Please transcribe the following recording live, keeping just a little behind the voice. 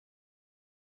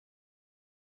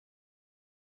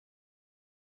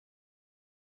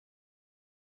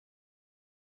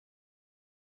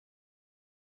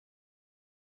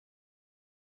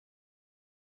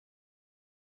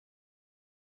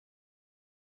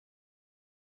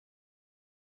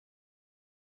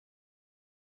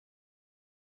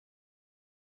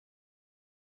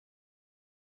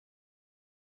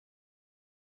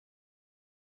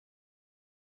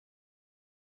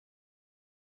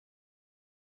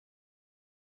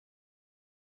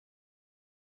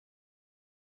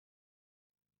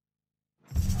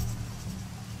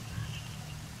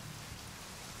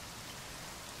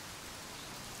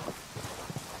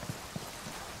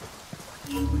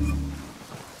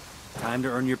Time to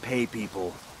earn your pay,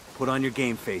 people. Put on your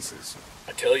game faces.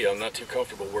 I tell you, I'm not too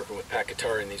comfortable working with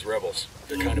Pakatari and these rebels.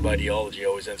 Their kind of ideology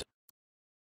always ends up...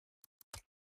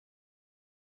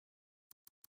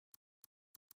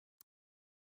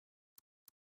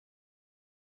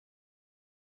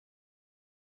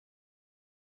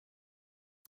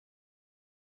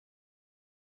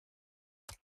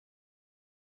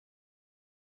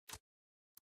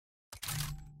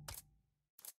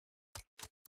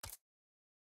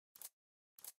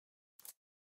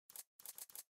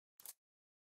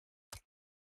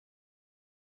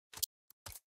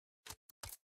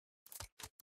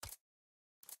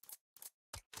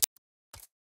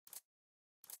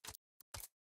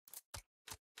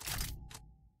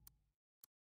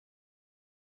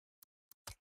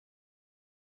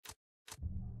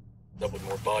 up with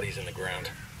more bodies in the ground.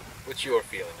 What's your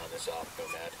feeling on this op,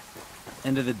 Nomad?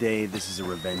 End of the day, this is a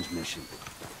revenge mission.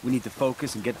 We need to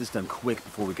focus and get this done quick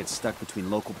before we get stuck between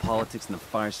local politics and the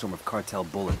firestorm of cartel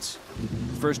bullets.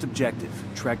 First objective,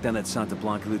 track down that Santa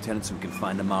Blanca lieutenant so we can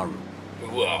find Amaru.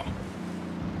 Wow.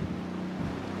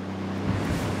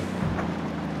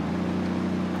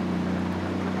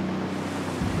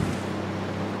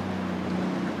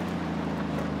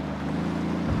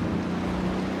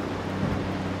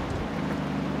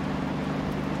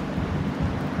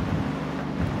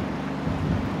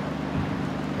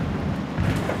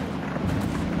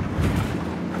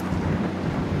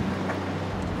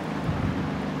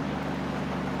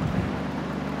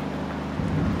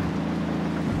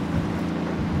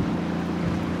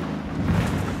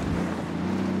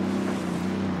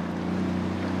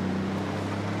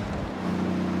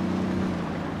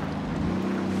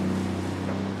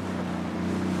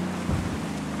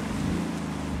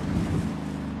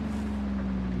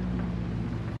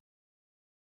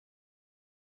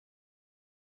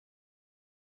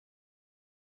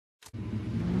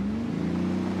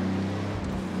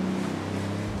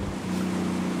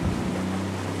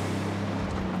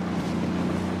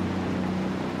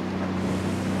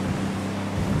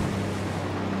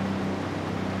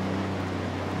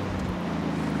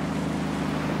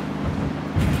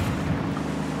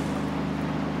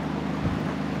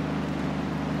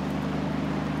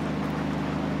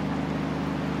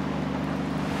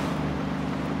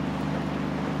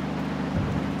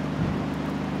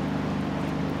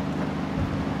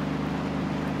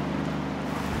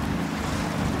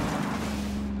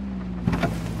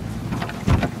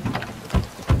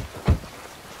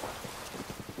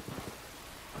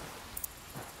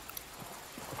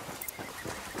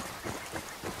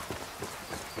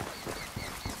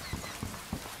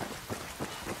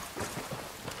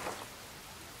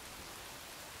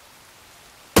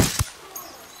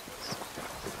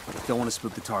 Don't want to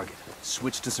spook the target.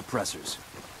 Switch to suppressors.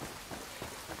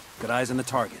 Got eyes on the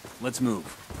target. Let's move.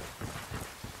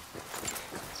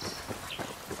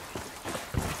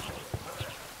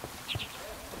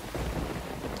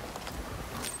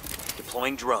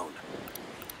 Deploying drone.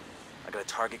 I got a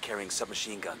target carrying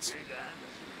submachine guns.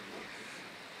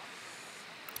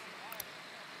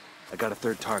 I got a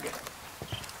third target.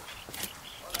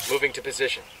 Moving to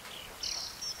position.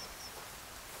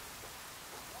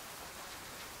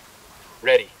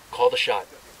 Ready. Call the shot.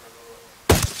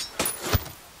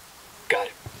 Got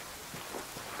it.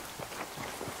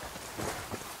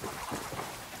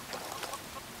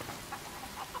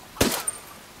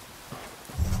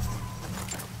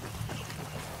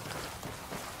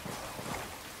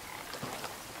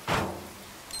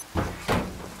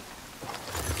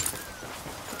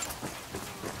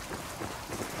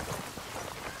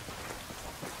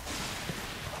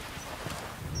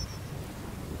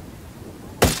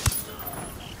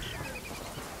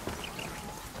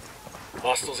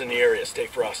 Hostiles in the area. Stay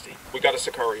frosty. We got a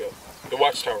Sicario. The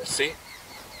watchtower, see?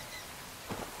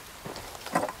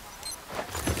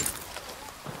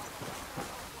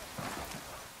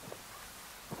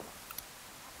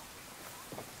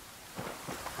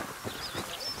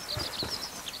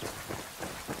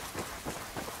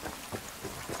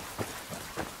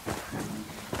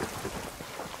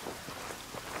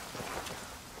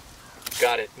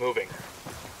 Got it. Moving.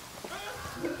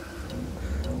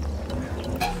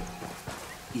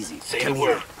 Easy. Say the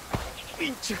word.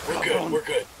 We're good, we're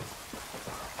good.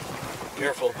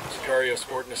 Careful, Sicario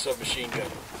sporting a submachine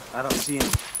gun. I don't see him.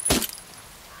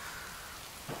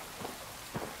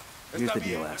 Here's the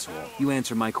deal, asshole. You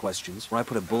answer my questions, or I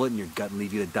put a bullet in your gut and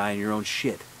leave you to die in your own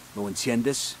shit. ¿Lo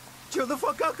entiendes? Chill the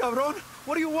fuck out, cabron.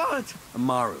 What do you want?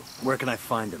 Amaru. Where can I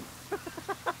find him?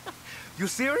 You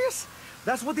serious?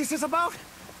 That's what this is about?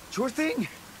 Sure thing.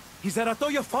 He's at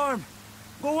Atoya Farm.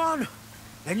 Go on.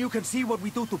 Then you can see what we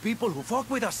do to people who fuck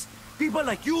with us. People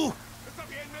like you.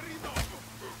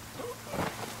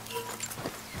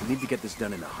 We need to get this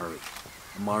done in a hurry.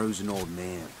 Amaru's an old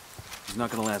man. He's not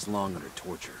gonna last long under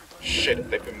torture. Shit, if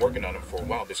they've been working on him for a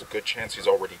while, there's a good chance he's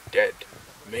already dead.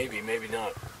 Maybe, maybe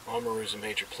not. Amaru's a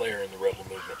major player in the rebel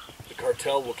movement. The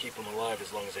cartel will keep him alive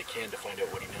as long as they can to find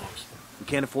out what he knows. We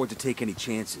can't afford to take any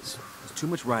chances. There's too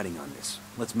much riding on this.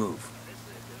 Let's move.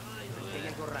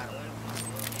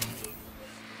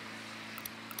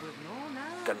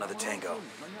 Got another tango.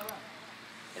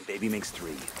 And baby makes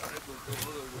 3.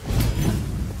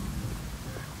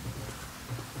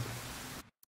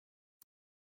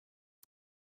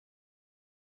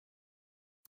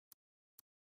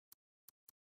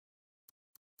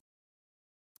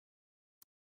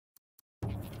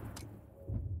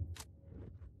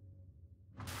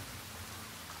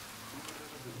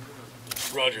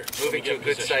 Roger. Moving to a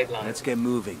good sight line. Let's get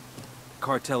moving. The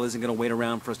cartel isn't gonna wait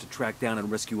around for us to track down and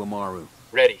rescue Amaru.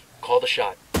 Ready. Call the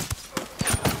shot.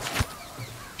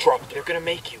 Drop. They're gonna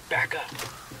make you. Back up.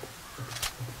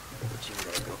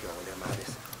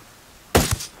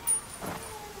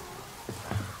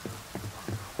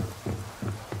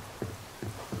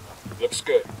 Looks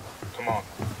good. Come on.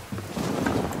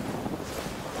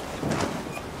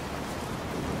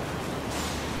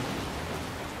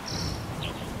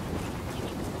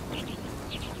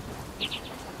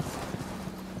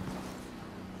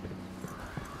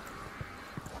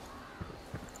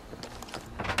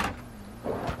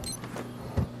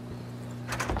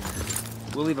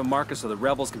 We'll leave a marker so the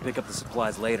rebels can pick up the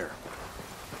supplies later.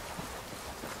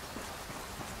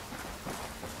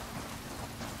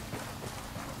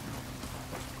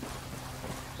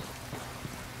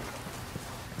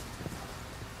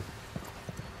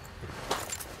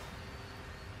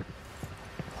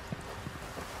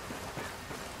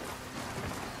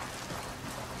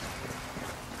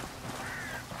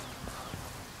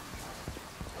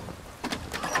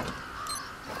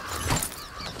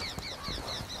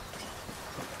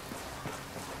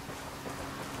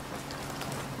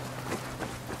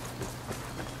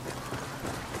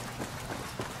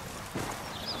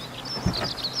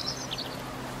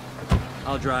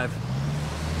 I'll drive.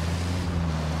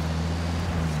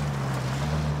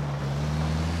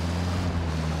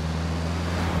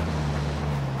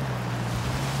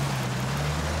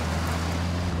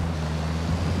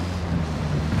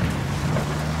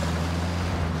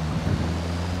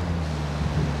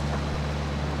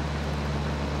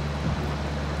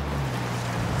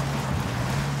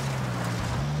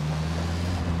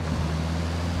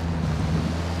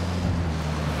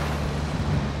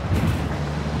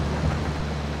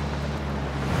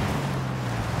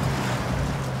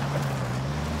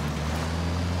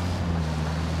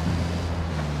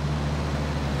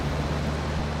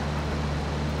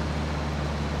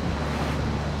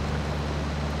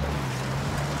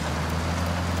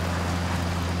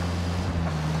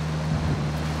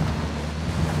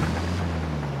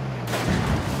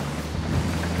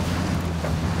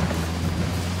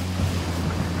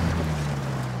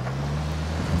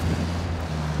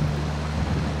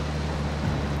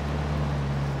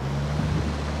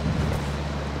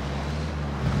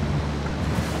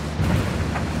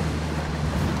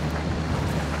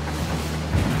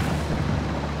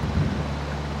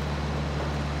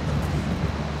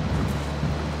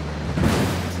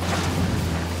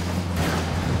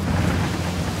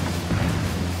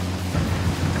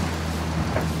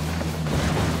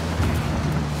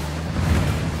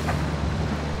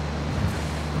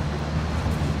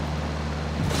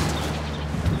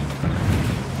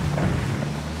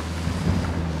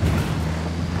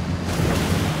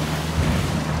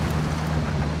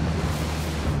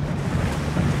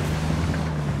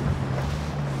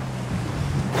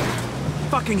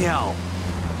 Fucking hell!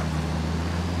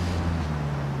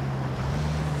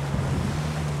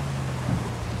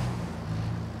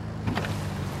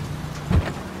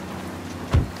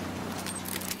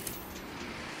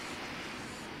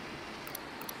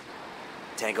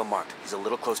 Tango marked. He's a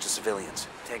little close to civilians.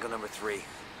 Tango number 3.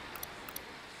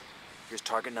 Here's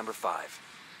target number 5.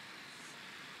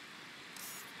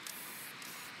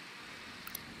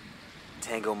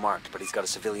 Tango marked, but he's got a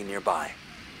civilian nearby.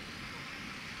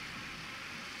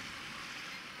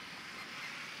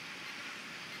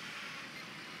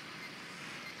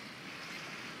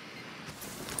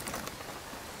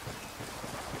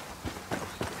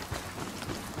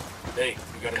 Hey,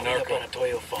 we got a narco on a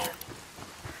Toyo farm.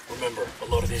 Remember, a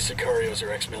lot of these sicarios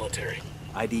are ex-military.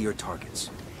 ID your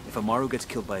targets. If Amaru gets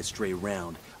killed by a stray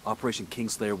round, Operation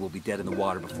Kingslayer will be dead in the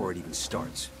water before it even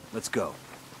starts. Let's go.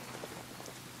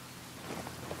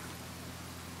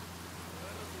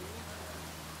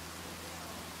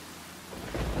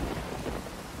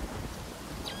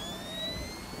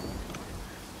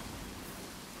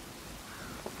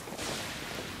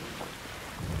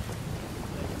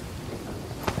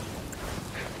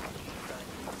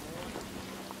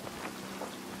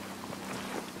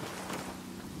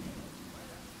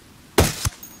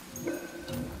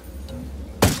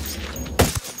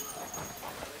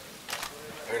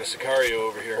 Sicario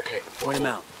over here. Okay, point him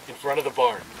out. In front of the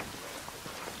barn.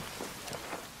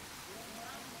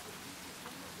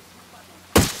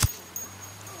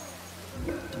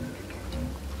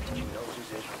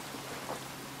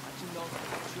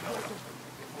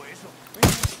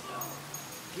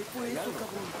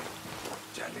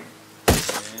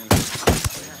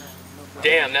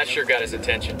 Damn, that sure got his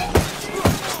attention.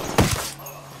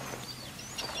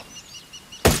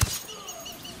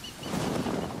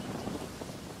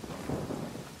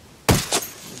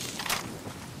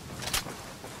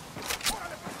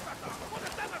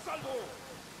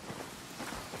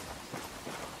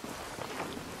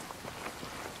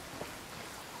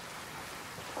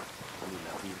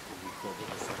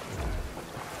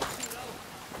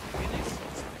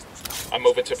 I'm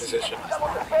moving to position.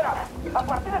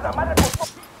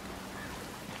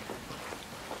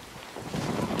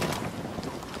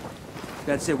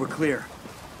 That's it, we're clear.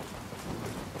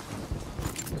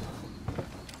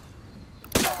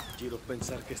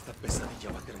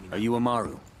 Are you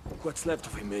Amaru? What's left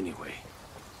of him anyway?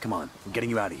 Come on, we're getting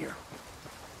you out of here.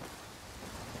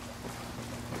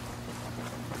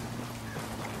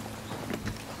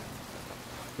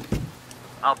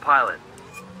 I'll pilot.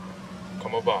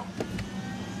 Como va?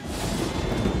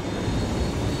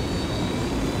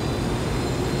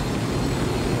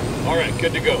 All right,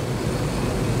 good to go.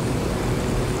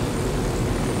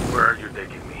 Where are you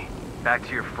taking me? Back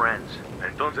to your friends.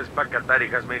 Entonces, Pacatari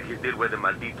has made his deal with the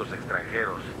malditos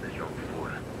extranjeros, the young fool.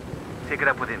 Take it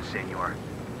up with him, senor.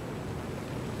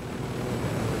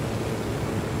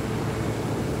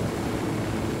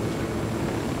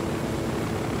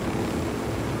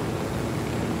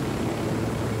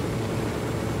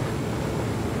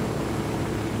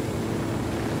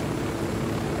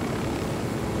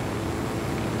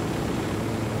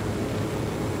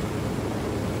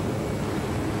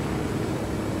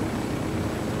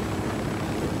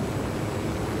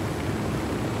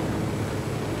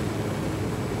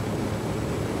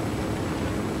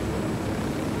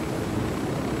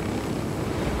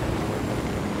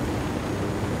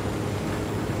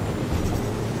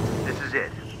 It.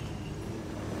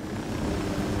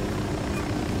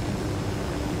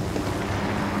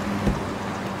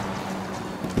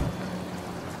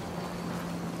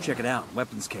 Check it out,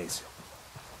 weapons case.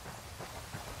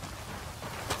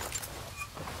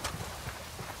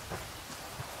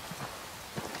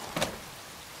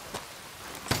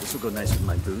 This will go nice with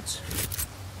my boots.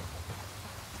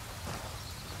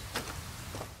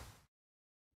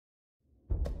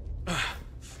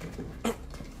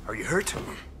 Are you hurt?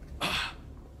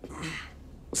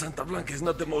 Santa Blanca is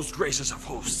not the most gracious of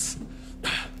hosts.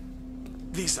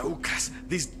 These Aucas,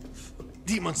 these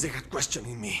demons they had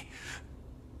questioning me.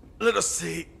 Let us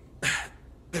say,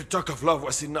 their talk of love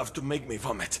was enough to make me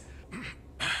vomit.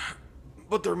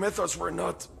 But their methods were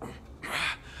not...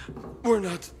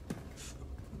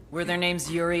 Were their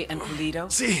names Yuri and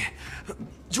Polito? Si,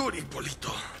 Yuri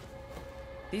Polito.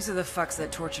 These are the fucks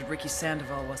that tortured Ricky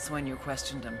Sandoval while Sueño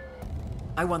questioned him.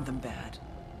 I want them bad.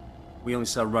 We only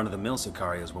saw run-of-the-mill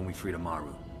Sicarios when we freed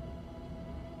Amaru.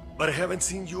 But I haven't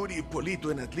seen Yuri and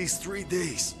Polito in at least 3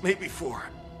 days, maybe 4.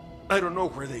 I don't know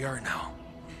where they are now.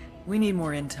 We need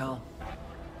more intel.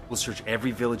 We'll search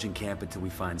every village and camp until we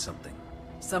find something.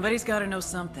 Somebody's gotta know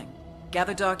something.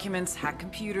 Gather documents, hack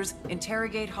computers,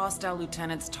 interrogate hostile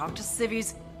lieutenants, talk to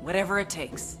civvies, whatever it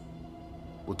takes.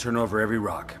 We'll turn over every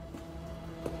rock.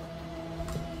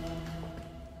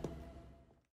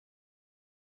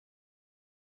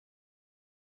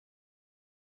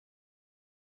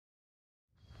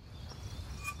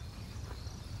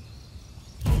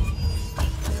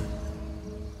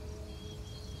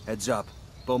 Heads up.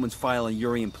 Bowman's file on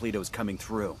Yuri and Polito is coming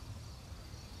through.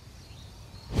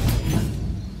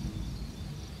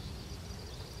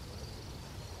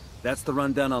 That's the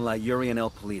rundown on La Yuri and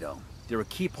El Polito. They're a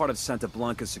key part of Santa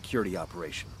Blanca's security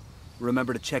operation.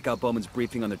 Remember to check out Bowman's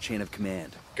briefing on their chain of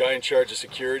command. Guy in charge of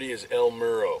security is El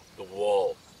Muro, the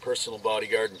Wall. Personal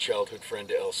bodyguard and childhood friend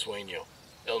to El Sueño.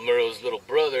 El Muro's little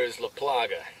brother is La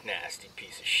Plaga. Nasty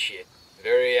piece of shit.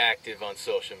 Very active on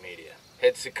social media.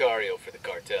 Head Sicario for the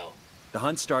cartel. The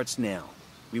hunt starts now.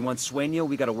 We want Sueño,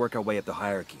 we gotta work our way up the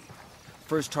hierarchy.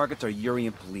 First targets are Yuri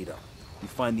and Polito. We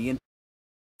find the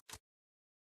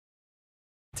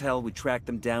intel, we track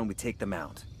them down, we take them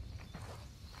out.